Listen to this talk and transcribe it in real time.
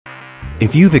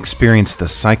If you've experienced the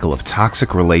cycle of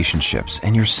toxic relationships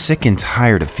and you're sick and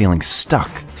tired of feeling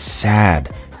stuck,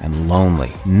 sad, and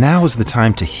lonely, now is the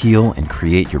time to heal and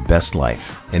create your best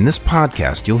life. In this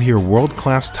podcast, you'll hear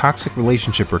world-class toxic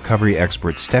relationship recovery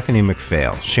expert Stephanie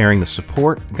McPhail sharing the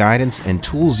support, guidance, and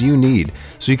tools you need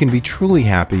so you can be truly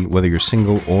happy whether you're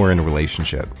single or in a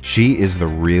relationship. She is the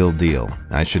real deal.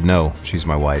 I should know, she's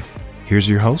my wife. Here's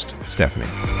your host, Stephanie.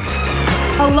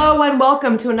 Hello and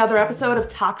welcome to another episode of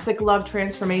Toxic Love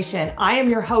Transformation. I am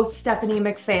your host, Stephanie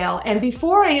McPhail. And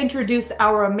before I introduce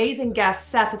our amazing guest,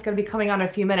 Seth, that's going to be coming on in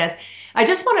a few minutes, I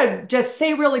just want to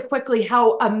say really quickly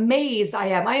how amazed I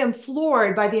am. I am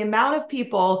floored by the amount of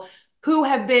people who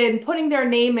have been putting their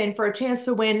name in for a chance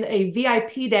to win a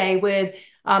VIP day with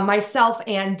myself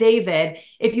and David.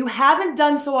 If you haven't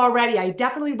done so already, I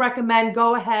definitely recommend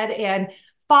go ahead and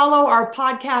follow our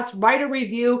podcast, write a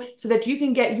review so that you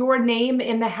can get your name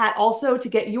in the hat also to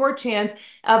get your chance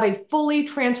of a fully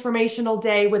transformational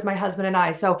day with my husband and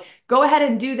I. So go ahead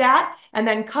and do that and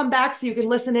then come back so you can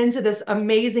listen into this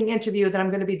amazing interview that I'm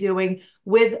going to be doing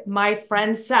with my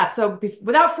friend Seth. So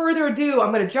without further ado,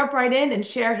 I'm going to jump right in and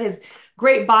share his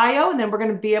great bio, and then we're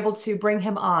going to be able to bring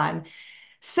him on.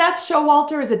 Seth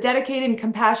Showalter is a dedicated and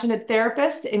compassionate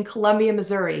therapist in Columbia,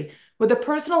 Missouri. With a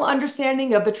personal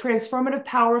understanding of the transformative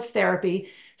power of therapy,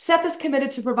 Seth is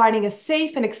committed to providing a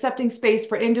safe and accepting space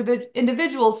for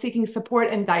individuals seeking support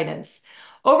and guidance.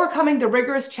 Overcoming the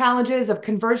rigorous challenges of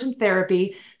conversion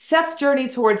therapy, Seth's journey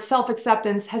towards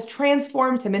self-acceptance has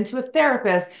transformed him into a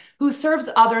therapist who serves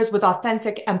others with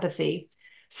authentic empathy.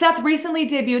 Seth recently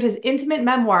debuted his intimate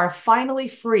memoir, Finally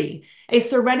Free, a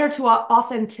surrender to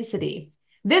authenticity.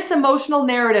 This emotional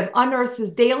narrative unearths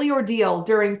his daily ordeal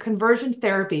during conversion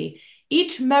therapy.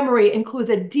 Each memory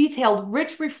includes a detailed,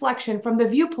 rich reflection from the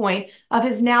viewpoint of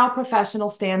his now professional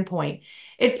standpoint.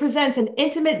 It presents an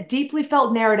intimate, deeply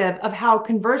felt narrative of how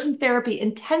conversion therapy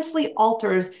intensely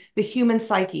alters the human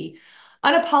psyche.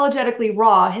 Unapologetically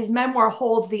raw, his memoir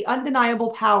holds the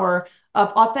undeniable power of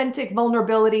authentic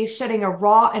vulnerability, shedding a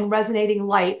raw and resonating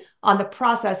light on the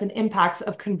process and impacts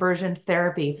of conversion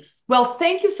therapy. Well,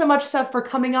 thank you so much, Seth, for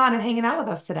coming on and hanging out with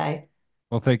us today.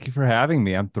 Well, thank you for having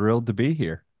me. I'm thrilled to be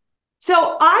here.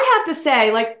 So I have to say,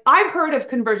 I've heard of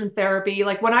conversion therapy.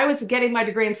 Like when I was getting my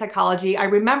degree in psychology, I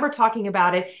remember talking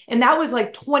about it, and that was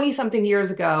like 20 something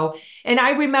years ago. And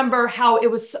I remember how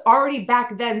it was already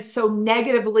back then so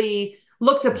negatively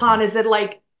looked upon as that,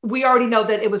 like, we already know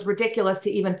that it was ridiculous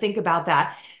to even think about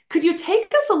that. Could you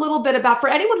take us a little bit about, for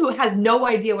anyone who has no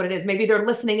idea what it is, maybe they're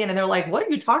listening in and they're like, what are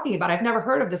you talking about? I've never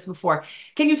heard of this before.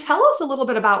 Can you tell us a little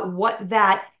bit about what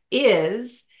that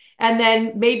is? And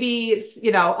then maybe,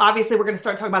 obviously we're going to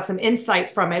start talking about some insight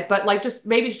from it, but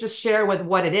just share with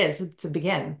what it is to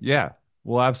begin. Yeah,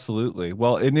 well, absolutely.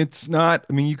 Well, and it's not,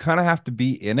 I mean, you kind of have to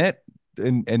be in it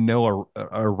and know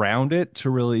around it to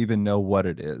really even know what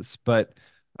it is. But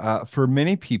for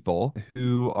many people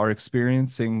who are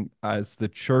experiencing, as the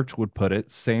church would put it,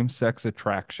 same-sex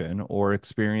attraction, or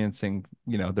experiencing,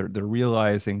 they're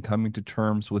realizing, coming to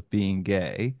terms with being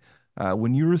gay.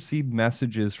 When you receive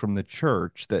messages from the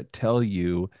church that tell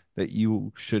you that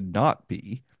you should not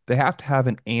be, they have to have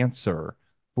an answer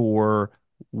for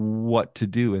what to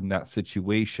do in that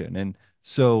situation. And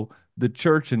so the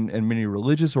church and many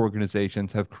religious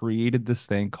organizations have created this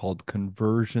thing called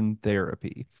conversion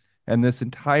therapy. And this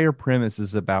entire premise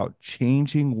is about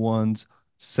changing one's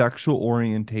sexual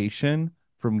orientation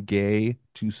from gay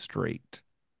to straight.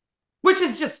 Which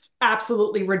is just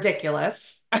absolutely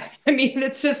ridiculous. I mean,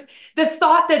 it's just the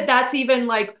thought that that's even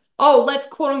like, oh, let's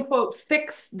quote unquote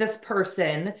fix this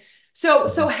person.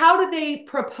 So how do they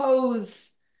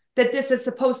propose that this is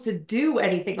supposed to do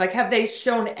anything? Like, have they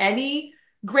shown any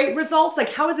great results?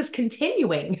 Like, how is this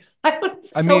continuing?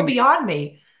 It's so beyond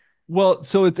me. Well,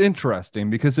 so it's interesting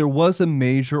because there was a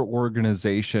major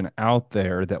organization out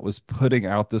there that was putting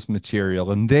out this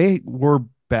material, and they were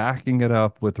backing it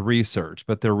up with research,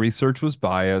 but their research was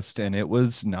biased and it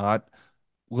was not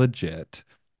legit.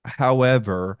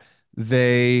 However,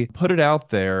 they put it out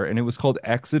there and it was called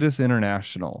Exodus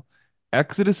International.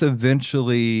 Exodus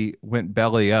eventually went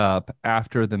belly up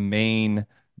after the main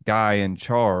guy in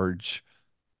charge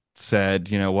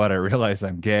said, you know what, I realize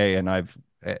I'm gay, and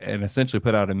essentially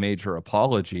put out a major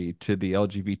apology to the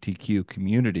LGBTQ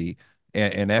community,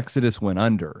 and Exodus went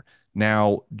under.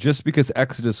 Now, just because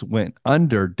Exodus went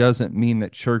under doesn't mean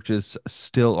that churches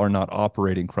still are not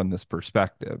operating from this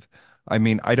perspective. I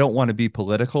mean, I don't want to be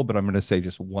political, but I'm going to say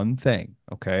just one thing,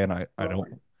 okay? And I don't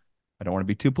want to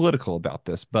be too political about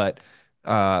this, but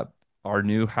uh, our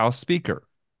new House Speaker,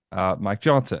 Mike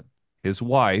Johnson, his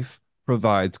wife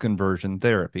provides conversion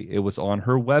therapy. It was on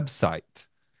her website.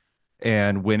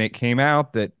 And when it came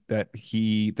out that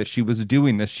she was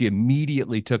doing this, she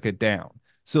immediately took it down.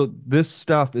 So this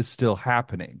stuff is still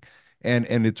happening. And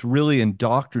it's really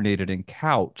indoctrinated and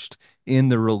couched in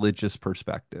the religious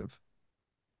perspective.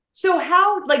 So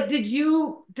how, like, did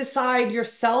you decide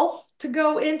yourself to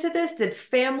go into this? Did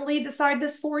family decide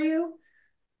this for you?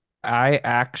 I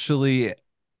actually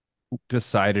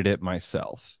decided it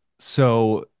myself.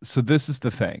 So this is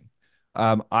the thing.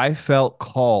 I felt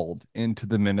called into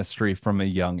the ministry from a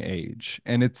young age,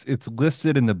 and it's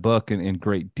listed in the book in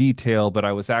great detail. But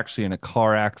I was actually in a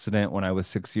car accident when I was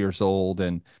 6 years old,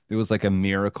 and it was like a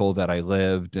miracle that I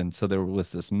lived. And so there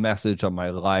was this message on my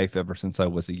life ever since I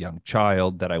was a young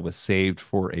child that I was saved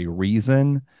for a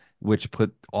reason, which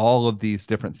put all of these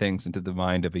different things into the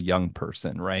mind of a young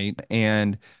person, right?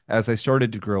 And as I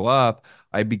started to grow up,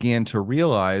 I began to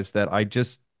realize that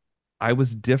I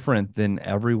was different than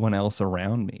everyone else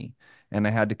around me. And I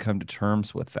had to come to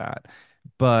terms with that.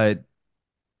 But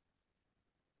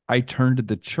I turned to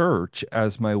the church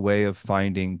as my way of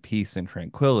finding peace and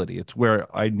tranquility. It's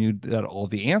where I knew that all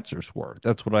the answers were.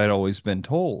 That's what I'd always been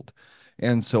told.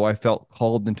 And so I felt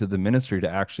called into the ministry to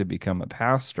actually become a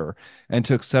pastor and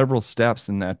took several steps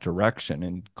in that direction,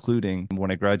 including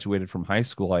when I graduated from high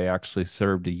school, I actually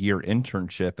served a year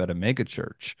internship at a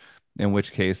megachurch, in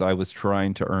which case I was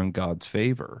trying to earn God's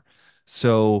favor.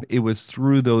 So it was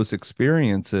through those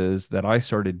experiences that I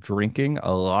started drinking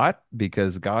a lot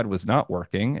because God was not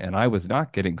working and I was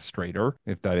not getting straighter,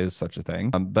 if that is such a thing.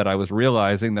 But I was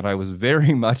realizing that I was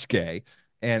very much gay,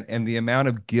 and the amount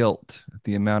of guilt,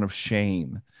 the amount of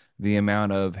shame, the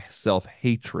amount of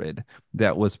self-hatred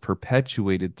that was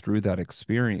perpetuated through that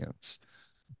experience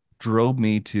drove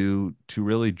me to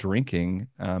really drinking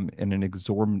in an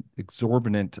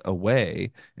exorbitant a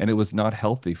way, and it was not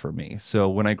healthy for me. So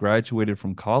when I graduated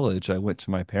from college, I went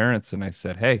to my parents and I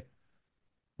said, "Hey,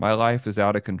 my life is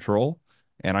out of control,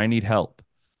 and I need help.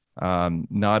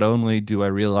 Not only do I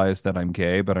realize that I'm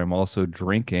gay, but I'm also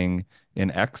drinking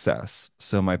in excess."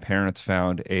 So my parents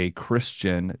found a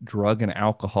Christian drug and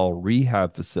alcohol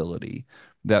rehab facility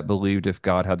that believed if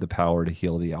God had the power to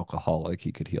heal the alcoholic,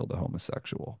 he could heal the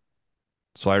homosexual.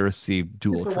 So I received Two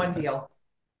dual for one treatment. deal.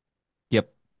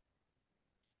 Yep,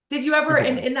 Did you two ever, for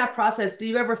in, one. in that process, did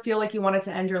you ever feel like you wanted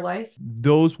to end your life?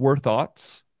 Those were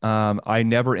thoughts. I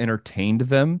never entertained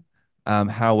them.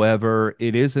 However,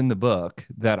 it is in the book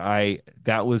that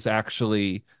that was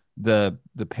actually the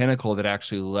pinnacle that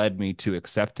actually led me to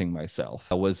accepting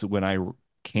myself. Was when I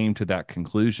came to that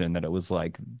conclusion that it was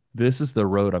like, this is the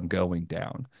road I'm going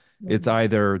down. It's Mhm.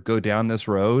 either go down this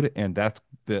road and that's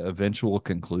the eventual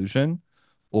conclusion,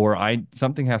 or I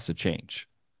something has to change.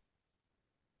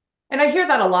 And I hear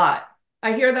that a lot.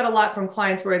 I hear that a lot from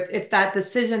clients where it's that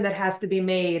decision that has to be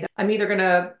made. I'm either going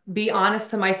to be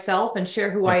honest to myself and share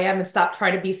who I Yep. am and stop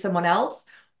trying to be someone else,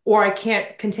 or I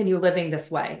can't continue living this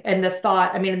way. And the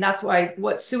thought, I mean, and that's why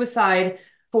what suicide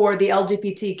for the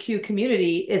LGBTQ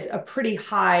community is a pretty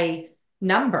high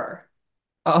number.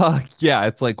 Yeah,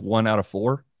 it's like 1 out of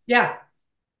 4. Yeah.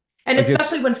 And Like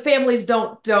especially it's when families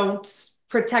don't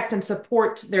protect and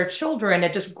support their children,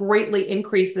 it just greatly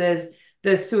increases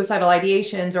the suicidal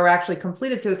ideations or actually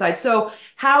completed suicide. So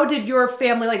how did your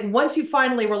family, like, once you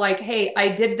finally were like, hey, I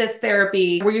did this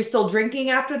therapy, were you still drinking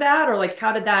after that? Or like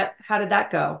how did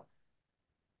that go?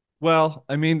 well,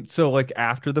 I mean, so like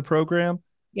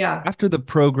Yeah. after the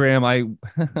program, I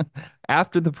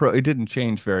after the pro it didn't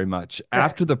change very much. Right.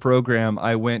 After the program,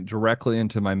 I went directly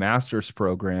into my master's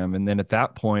program, and then at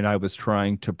that point, I was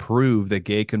trying to prove that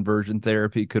gay conversion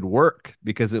therapy could work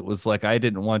because it was like I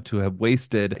didn't want to have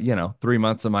wasted, 3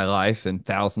 months of my life and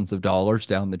thousands of dollars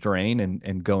down the drain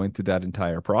and going through that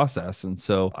entire process. And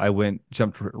so I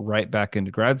jumped right back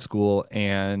into grad school,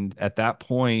 and at that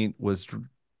point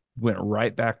went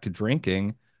right back to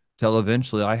drinking till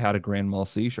eventually I had a grand mal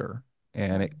seizure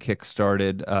and it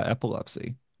kick-started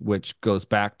epilepsy, which goes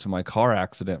back to my car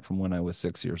accident from when I was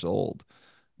 6 years old.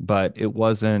 But it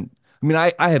wasn't, I mean,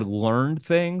 I had learned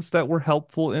things that were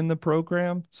helpful in the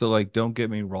program. So, like, don't get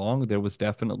me wrong, there was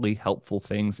definitely helpful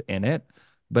things in it,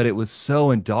 but it was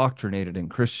so indoctrinated in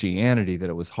Christianity that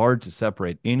it was hard to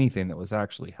separate anything that was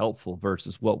actually helpful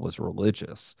versus what was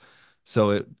religious.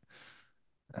 So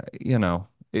you know,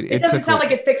 It it doesn't took sound a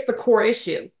like it fixed the core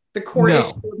issue. The core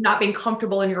issue no. of not being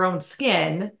comfortable in your own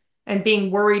skin and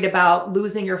being worried about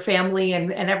losing your family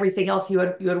and everything else you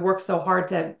had worked so hard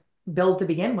to build to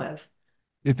begin with.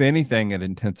 If anything, it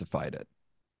intensified it.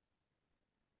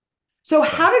 So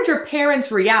how So, did your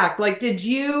parents react? Like, did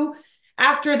you,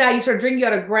 after that, you started drinking, you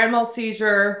had a grand mal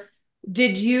seizure.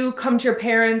 Did you come to your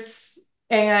parents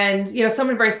And,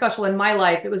 someone very special in my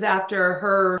life, it was after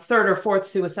her third or fourth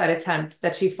suicide attempt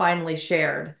that she finally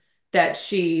shared that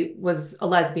she was a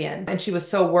lesbian. And she was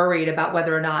so worried about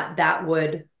whether or not that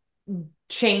would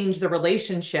change the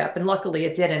relationship. And luckily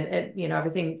it didn't.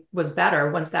 Everything was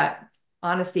better once that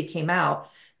honesty came out.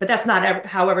 But that's not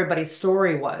how everybody's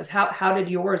story was. How did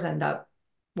yours end up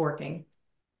working?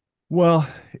 Well,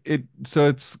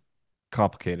 it's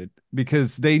complicated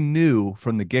because they knew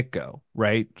from the get-go,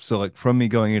 right? So like from me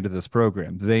going into this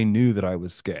program, they knew that I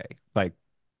was gay. Like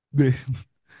they,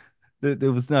 it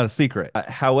was not a secret.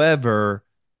 However,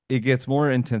 it gets more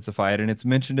intensified and it's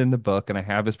mentioned in the book, and I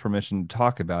have his permission to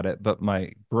talk about it, but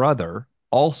my brother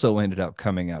also ended up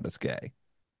coming out as gay.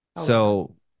 Oh,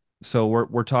 wow. So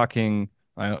we're talking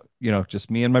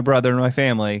just me and my brother and my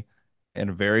family in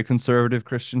a very conservative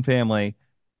Christian family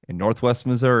in Northwest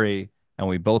Missouri, and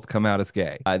we both come out as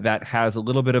gay. That has a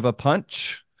little bit of a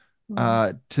punch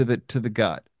Mm. to the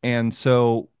gut. And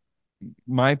so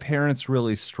my parents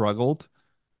really struggled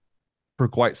for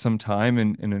quite some time.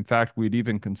 And in fact, we'd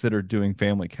even considered doing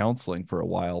family counseling for a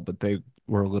while, but they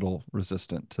were a little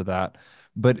resistant to that.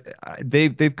 But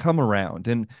they've come around.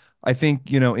 And I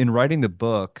think, in writing the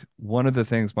book, one of the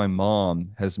things my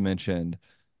mom has mentioned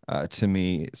to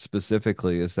me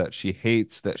specifically is that she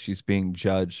hates that she's being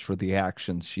judged for the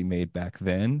actions she made back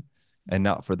then and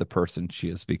not for the person she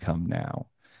has become now.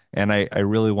 And I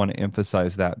really want to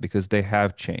emphasize that because they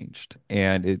have changed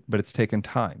but it's taken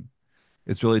time.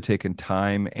 It's really taken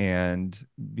time and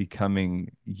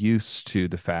becoming used to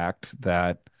the fact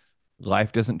that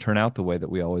life doesn't turn out the way that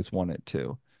we always want it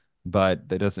to. But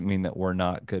that doesn't mean that we're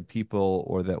not good people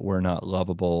or that we're not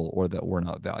lovable or that we're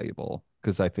not valuable,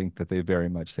 because I think that they very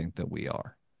much think that we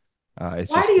are. It's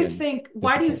Why do just you been think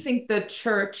why do you difficult. think the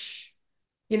church,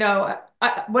 when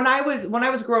I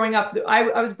was growing up,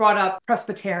 I was brought up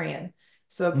Presbyterian,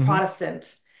 so Hmm.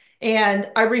 Protestant. And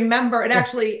I remember it Yeah.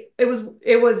 actually it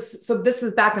was so this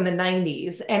is back in the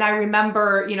 90s. And I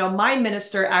remember, my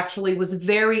minister actually was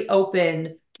very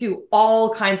open to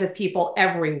all kinds of people,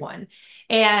 everyone.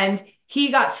 And he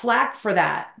got flack for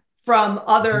that from Mhm.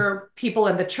 other people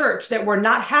in the church that were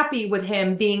not happy with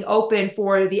him being open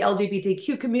for the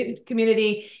LGBTQ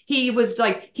community. He was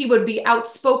like, he would be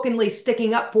outspokenly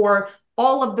sticking up for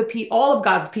all of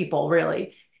God's people,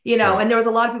 really. Right. And there was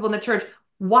a lot of people in the church.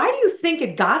 Why do you think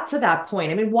it got to that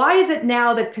point? I mean, why is it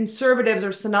now that conservatives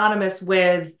are synonymous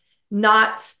with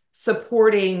not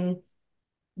supporting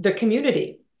the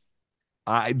community?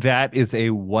 That is a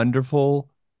wonderful,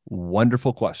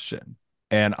 wonderful question.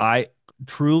 And I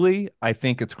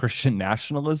think it's Christian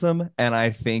nationalism, and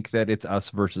I think that it's us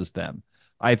versus them.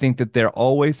 I think that there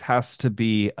always has to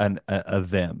be a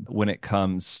them when it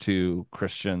comes to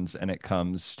Christians and it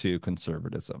comes to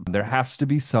conservatism. There has to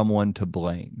be someone to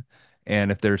blame.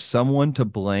 And if there's someone to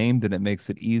blame, then it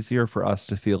makes it easier for us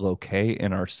to feel okay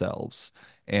in ourselves.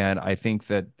 And I think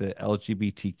that the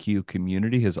LGBTQ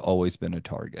community has always been a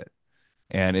target,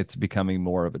 and it's becoming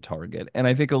more of a target. And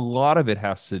I think a lot of it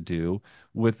has to do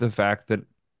with the fact that,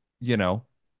 you know,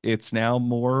 it's now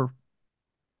more,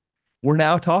 we're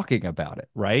now talking about it,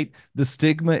 right? The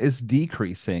stigma is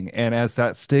decreasing. And as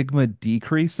that stigma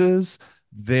decreases,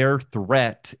 their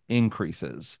threat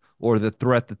increases, or the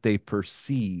threat that they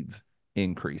perceive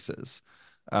increases.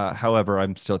 However,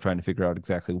 I'm still trying to figure out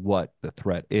exactly what the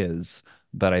threat is,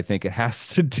 but I think it has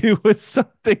to do with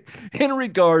something in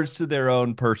regards to their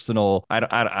own personal. I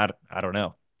don't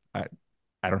know. I,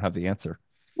 I don't have the answer.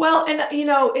 Well, and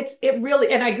it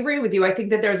really, and I agree with you. I think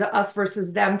that there's a us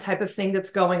versus them type of thing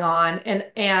that's going on.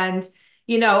 And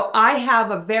I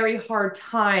have a very hard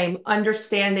time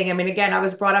understanding. I mean, again, I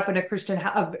was brought up in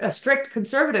a strict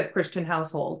conservative Christian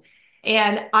household.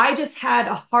 And I just had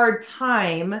a hard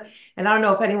time, and I don't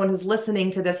know if anyone who's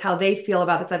listening to this, how they feel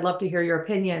about this. I'd love to hear your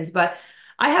opinions, but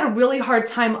I had a really hard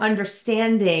time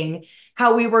understanding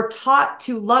how we were taught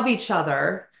to love each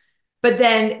other, but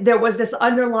then there was this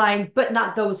underlying, but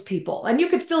not those people. And you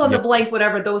could fill in the Yep. blank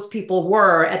whatever those people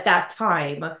were at that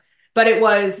time. But it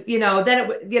was, then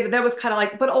that was kind of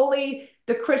like, but only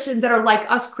the Christians that are like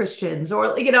us Christians,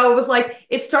 or, it was like,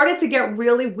 it started to get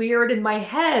really weird in my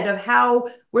head of how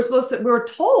we were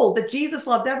told that Jesus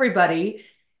loved everybody.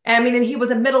 I mean, and he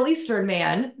was a Middle Eastern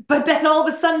man, but then all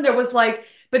of a sudden there was like,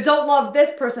 but don't love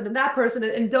this person and that person.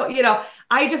 And don't,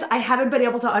 I haven't been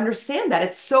able to understand that.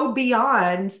 It's so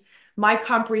beyond my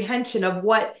comprehension of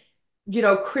what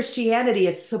Christianity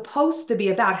is supposed to be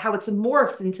about, how it's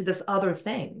morphed into this other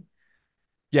thing.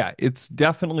 Yeah, it's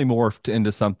definitely morphed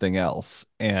into something else,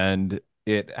 and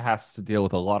it has to deal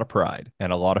with a lot of pride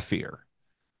and a lot of fear.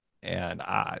 And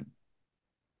I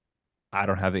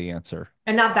don't have the answer.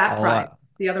 And not that All I pride.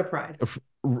 the other pride.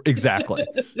 Exactly.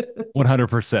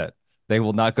 100%. They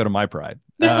will not go to my pride.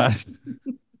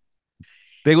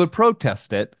 They would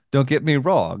protest it. Don't get me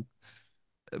wrong,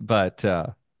 but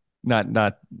not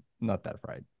not not that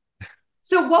pride.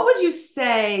 So what would you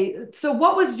say? So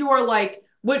what was your like,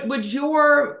 would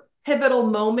your pivotal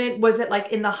moment, was it like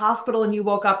in the hospital and you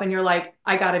woke up and you're like,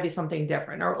 I gotta do something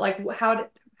different? Or like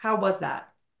how was that?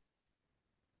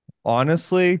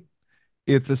 Honestly,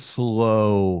 it's a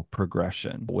slow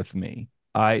progression with me.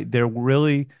 They're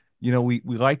really, we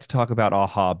like to talk about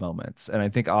aha moments, and I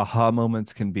think aha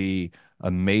moments can be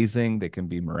amazing, they can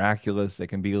be miraculous, they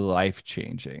can be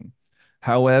life-changing.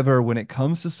 However, when it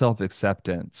comes to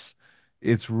self-acceptance,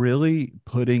 it's really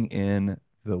putting in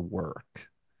the work.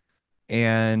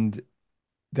 And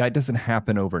that doesn't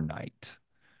happen overnight.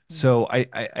 So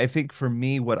I think for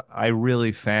me, what I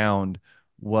really found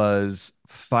was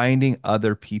finding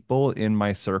other people in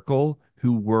my circle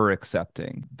who were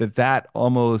accepting. That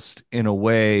almost in a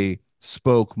way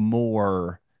spoke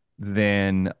more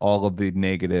than all of the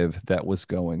negative that was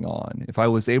going on. If I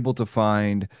was able to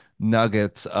find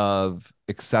nuggets of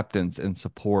acceptance and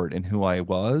support in who I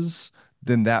was,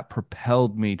 then that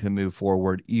propelled me to move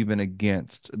forward even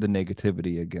against the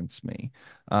negativity against me.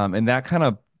 And that kind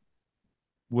of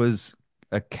was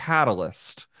a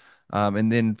catalyst,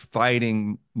 and then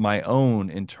fighting my own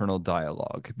internal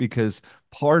dialogue, because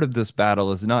part of this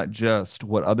battle is not just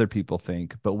what other people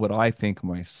think, but what I think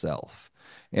myself.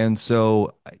 And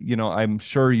so, I'm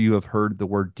sure you have heard the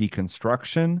word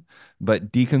deconstruction,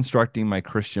 but deconstructing my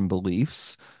Christian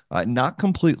beliefs, not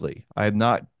completely. I have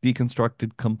not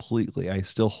deconstructed completely. I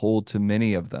still hold to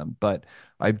many of them, but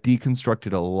I've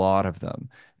deconstructed a lot of them.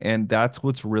 And that's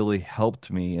what's really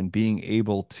helped me in being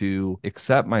able to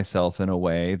accept myself in a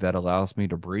way that allows me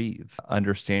to breathe,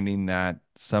 understanding that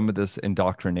some of this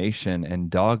indoctrination and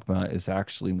dogma is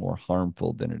actually more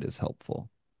harmful than it is helpful.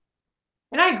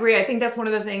 And I agree. I think that's one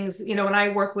of the things, when I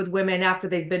work with women after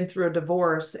they've been through a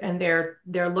divorce and they're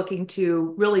looking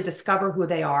to really discover who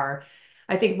they are.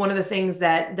 I think one of the things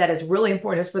that is really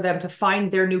important is for them to find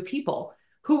their new people.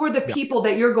 Who are the Yeah. people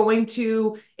that you're going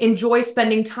to enjoy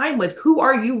spending time with? Who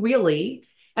are you really?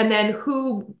 And then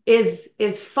who is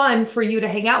fun for you to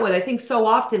hang out with? I think so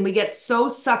often we get so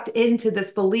sucked into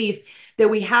this belief that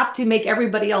we have to make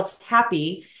everybody else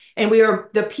happy. And we are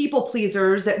the people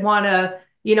pleasers that want to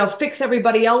fix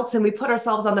everybody else, and we put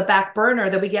ourselves on the back burner,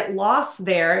 that we get lost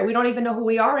there and we don't even know who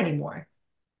we are anymore.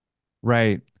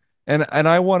 Right. And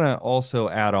I want to also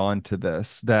add on to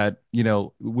this that,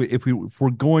 if we're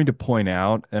going to point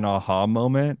out an aha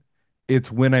moment,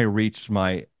 it's when I reached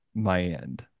my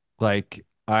end. Like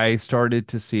I started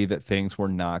to see that things were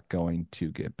not going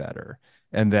to get better.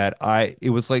 And that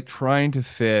it was like trying to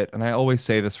fit, and I always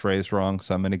say this phrase wrong,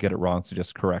 so I'm going to get it wrong, so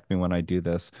just correct me when I do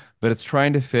this, but it's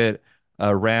trying to fit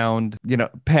a round,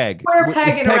 peg. Square peg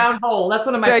It's in a peg. round hole. That's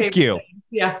one of my Thank favorite you. things.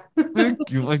 Yeah.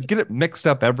 You like get it mixed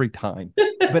up every time.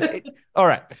 All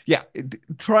right, yeah,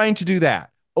 trying to do that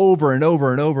over and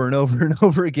over and over and over and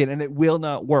over again, and it will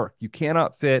not work. You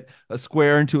cannot fit a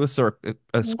square into a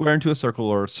square into a circle,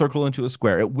 or a circle into a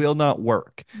square. It will not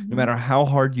work, no Mhm. matter how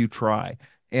hard you try.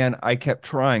 And I kept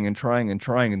trying and trying and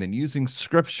trying, and then using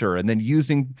scripture, and then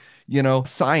using,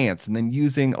 science, and then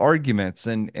using arguments,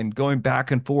 and going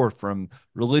back and forth from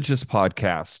religious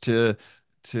podcasts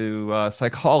to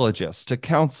psychologists, to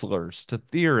counselors, to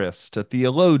theorists, to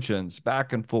theologians,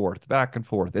 back and forth.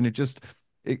 And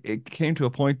it came to a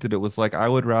point that it was like I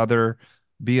would rather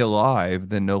be alive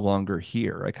than no longer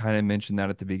here. I kind of mentioned that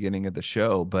at the beginning of the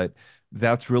show, but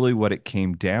that's really what it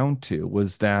came down to,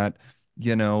 was that,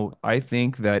 I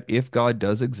think that if God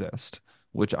does exist,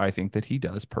 which I think that he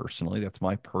does personally, that's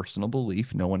my personal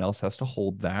belief. No one else has to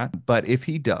hold that. But if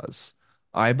he does,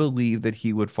 I believe that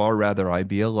he would far rather I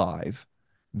be alive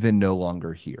than no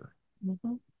longer here.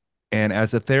 Mhm. And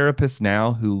as a therapist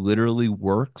now who literally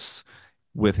works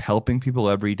with helping people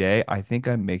every day, I think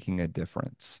I'm making a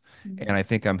difference. And I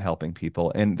think I'm helping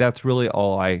people. And that's really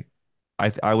all I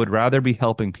would rather be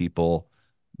helping people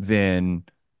than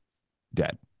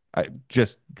dead.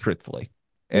 Just truthfully.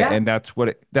 Yeah. And that's what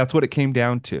it came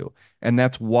down to. And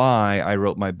that's why I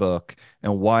wrote my book,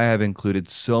 and why I've included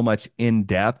so much in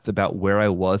depth about where I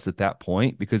was at that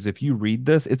point. Because if you read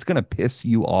this, it's going to piss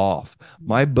you off.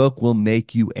 My book will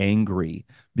make you angry,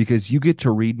 because you get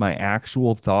to read my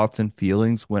actual thoughts and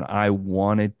feelings when I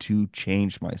wanted to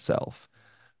change myself.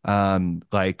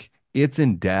 Like it's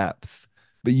in depth,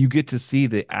 but you get to see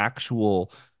the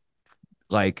actual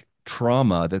like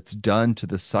trauma that's done to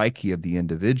the psyche of the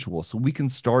individual, so we can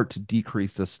start to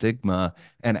decrease the stigma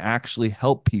and actually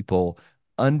help people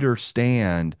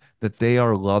understand that they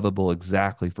are lovable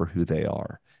exactly for who they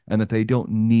are and that they don't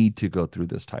need to go through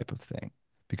this type of thing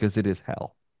because it is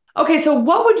hell. Okay, so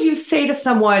what would you say to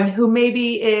someone who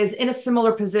maybe is in a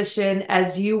similar position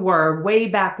as you were way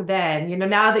back then?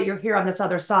 Now that you're here on this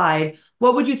other side,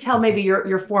 what would you tell maybe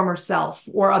your former self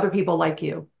or other people like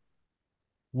you?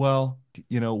 Well,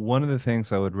 one of the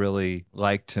things I would really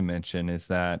like to mention is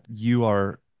that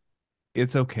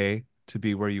it's okay to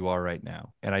be where you are right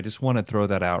now. And I just want to throw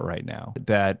that out right now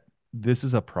that this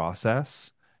is a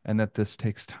process and that this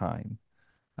takes time.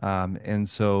 And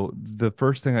so the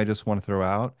first thing I just want to throw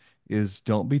out is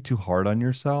don't be too hard on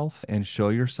yourself and show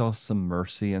yourself some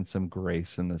mercy and some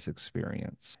grace in this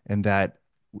experience. And that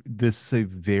this is a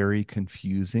very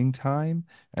confusing time,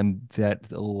 and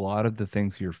that a lot of the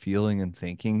things you're feeling and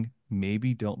thinking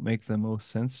maybe don't make the most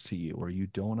sense to you or you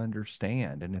don't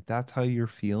understand. And if that's how you're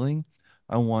feeling,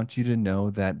 I want you to know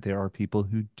that there are people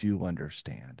who do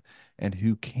understand and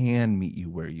who can meet you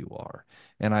where you are.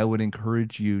 And I would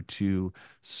encourage you to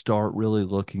start really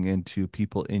looking into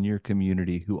people in your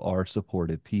community who are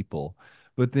supportive people.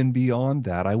 But then beyond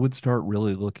that, I would start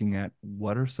really looking at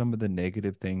what are some of the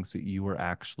negative things that you are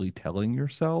actually telling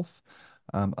yourself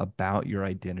about your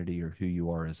identity or who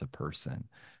you are as a person.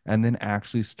 And then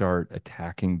actually start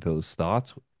attacking those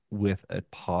thoughts with a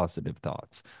positive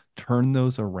thoughts. Turn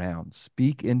those around,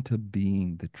 speak into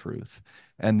being the truth,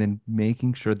 and then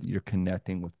making sure that you're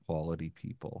connecting with quality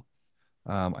people.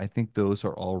 I think those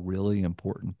are all really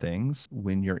important things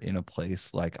when you're in a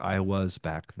place like I was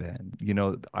back then.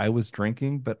 I was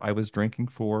drinking, but I was drinking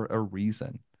for a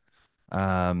reason.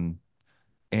 Um,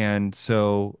 and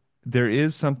so there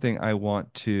is something I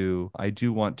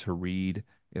do want to read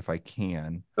if I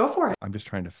can. Go for it. I'm just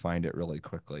trying to find it really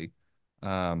quickly.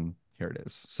 Here it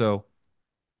is. So,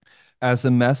 as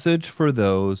a message for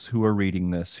those who are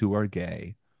reading this who are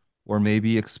gay, or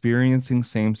maybe experiencing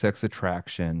same sex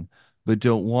attraction, but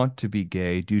don't want to be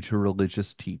gay due to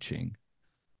religious teaching,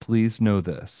 please know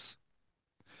this.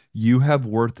 You have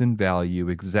worth and value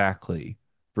exactly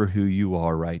for who you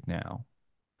are right now.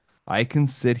 I can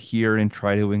sit here and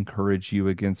try to encourage you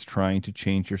against trying to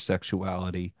change your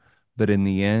sexuality, but in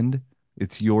the end,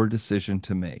 it's your decision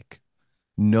to make.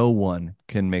 No one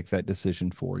can make that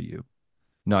decision for you.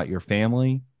 Not your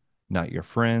family, not your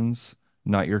friends,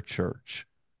 not your church.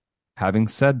 Having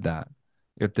said that,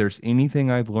 if there's anything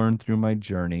I've learned through my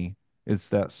journey, it's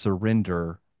that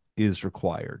surrender is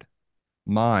required.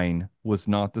 Mine was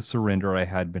not the surrender I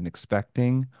had been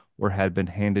expecting or had been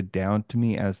handed down to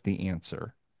me as the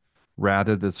answer.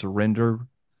 Rather, the surrender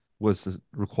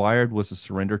required was a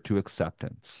surrender to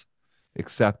acceptance.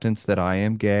 Acceptance that I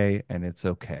am gay and it's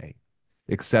okay.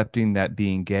 Accepting that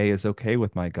being gay is okay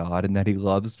with my God and that he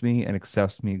loves me and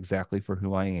accepts me exactly for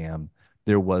who I am.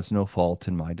 There was no fault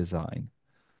in my design.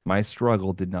 My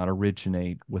struggle did not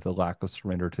originate with a lack of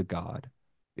surrender to God.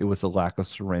 It was a lack of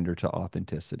surrender to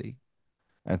authenticity.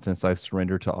 And since I've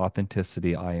surrendered to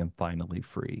authenticity, I am finally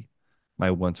free.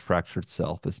 My once fractured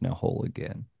self is now whole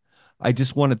again. I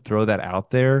just want to throw that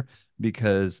out there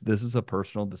because this is a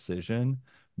personal decision,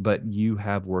 but you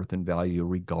have worth and value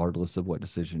regardless of what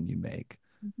decision you make.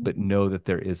 But know that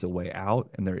there is a way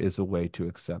out and there is a way to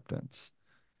acceptance.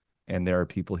 And there are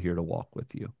people here to walk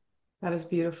with you. That is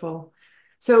beautiful.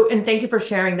 So, and thank you for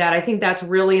sharing that. I think that's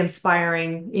really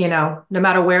inspiring, no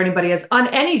matter where anybody is on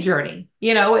any journey.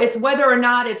 It's whether or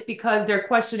not it's because they're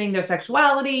questioning their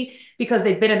sexuality, because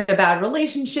they've been in a bad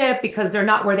relationship, because they're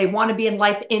not where they want to be in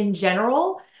life in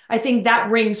general. I think that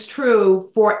rings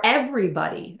true for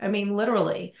everybody. I mean,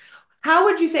 literally. How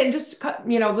would you say, and just,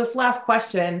 this last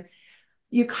question,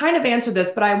 you kind of answered this,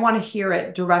 but I want to hear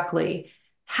it directly.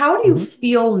 How do you Mhm.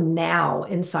 feel now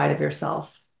inside of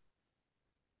yourself?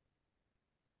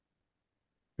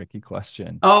 Tricky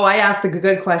question. Oh, I asked the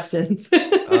good questions.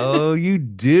 Oh, you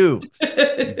do.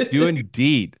 You do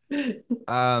indeed.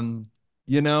 Um,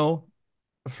 you know,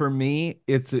 for me,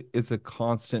 it's a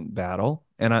constant battle,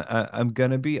 and I'm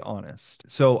gonna be honest.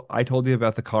 So I told you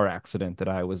about the car accident that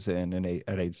I was in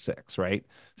at age 6, right?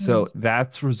 So Mm.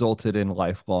 that's resulted in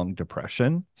lifelong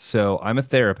depression. So I'm a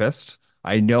therapist.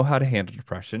 I know how to handle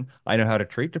depression. I know how to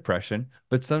treat depression,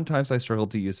 but sometimes I struggle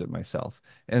to use it myself.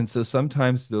 And so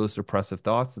sometimes those depressive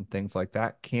thoughts and things like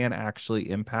that can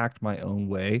actually impact my own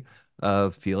way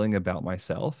of feeling about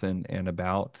myself and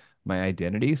about my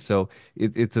identity. So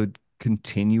it's a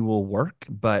continual work,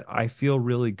 but I feel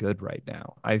really good right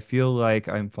now. I feel like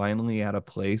I'm finally at a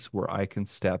place where I can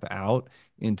step out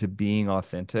into being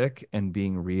authentic and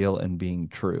being real and being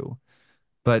true.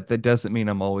 But that doesn't mean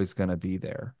I'm always going to be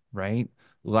there, right?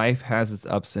 life has its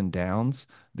ups and downs.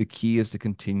 The key is to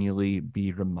continually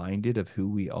be reminded of who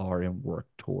we are and work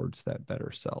towards that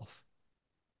better self.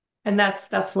 And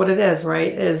that's what it is,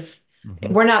 right? Is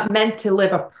Mhm. we're not meant to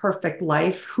live a perfect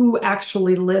life. Who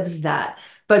actually lives that?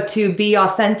 But to be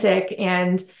authentic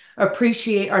and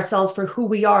appreciate ourselves for who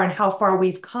we are and how far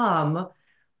we've come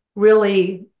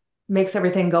really makes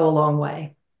everything go a long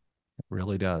way. It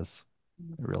really does.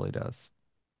 It really does.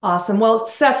 Awesome. Well,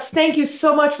 Seth, thank you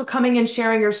so much for coming and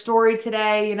sharing your story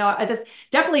today. It's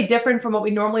definitely different from what we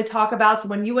normally talk about. So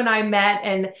when you and I met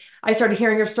and I started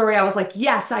hearing your story, I was like,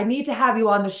 yes, I need to have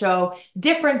you on the show.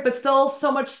 Different, but still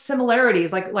so much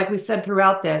similarities, like we said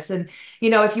throughout this. And,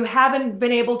 if you haven't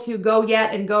been able to go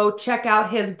yet and go check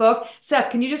out his book, Seth,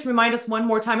 can you just remind us one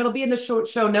more time? It'll be in the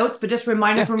show notes, but just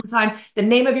remind us Yeah. one more time the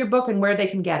name of your book and where they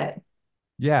can get it.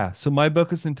 Yeah. So my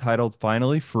book is entitled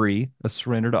Finally Free, A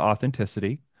Surrender to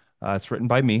Authenticity. It's written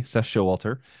by me, Seth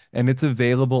Showalter, and it's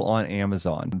available on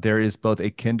Amazon. There is both a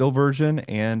Kindle version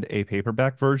and a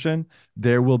paperback version.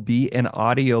 There will be an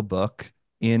audiobook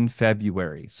in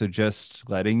February. So just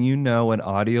letting you know, an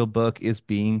audiobook is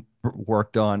being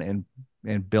worked on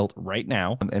and built right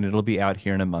now, and it'll be out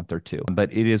here in a month or two.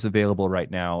 But it is available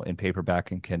right now in paperback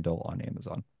and Kindle on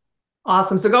Amazon.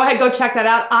 Awesome. So go ahead, go check that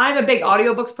out. I'm a big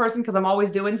audiobooks person because I'm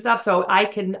always doing stuff. So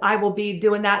I will be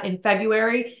doing that in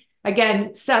February.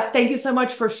 Again, Seth, thank you so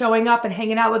much for showing up and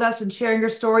hanging out with us and sharing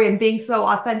your story and being so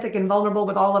authentic and vulnerable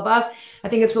with all of us. I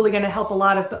think it's really going to help a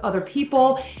lot of other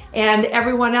people and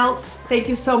everyone else. Thank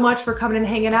you so much for coming and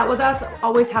hanging out with us.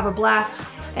 Always have a blast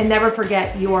and never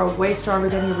forget you are way stronger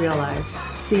than you realize.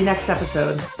 See you next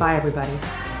episode. Bye, everybody.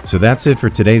 So that's it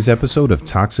for today's episode of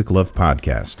Toxic Love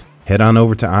Podcast. Head on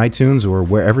over to iTunes or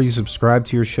wherever you subscribe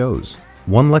to your shows.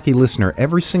 One lucky listener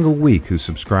every single week who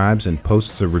subscribes and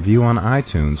posts a review on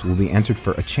iTunes will be entered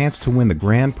for a chance to win the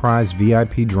grand prize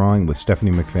VIP drawing with Stephanie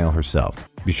McPhail herself.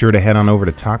 Be sure to head on over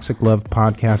to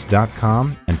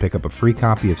toxiclovepodcast.com and pick up a free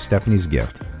copy of Stephanie's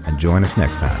gift. And join us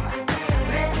next time.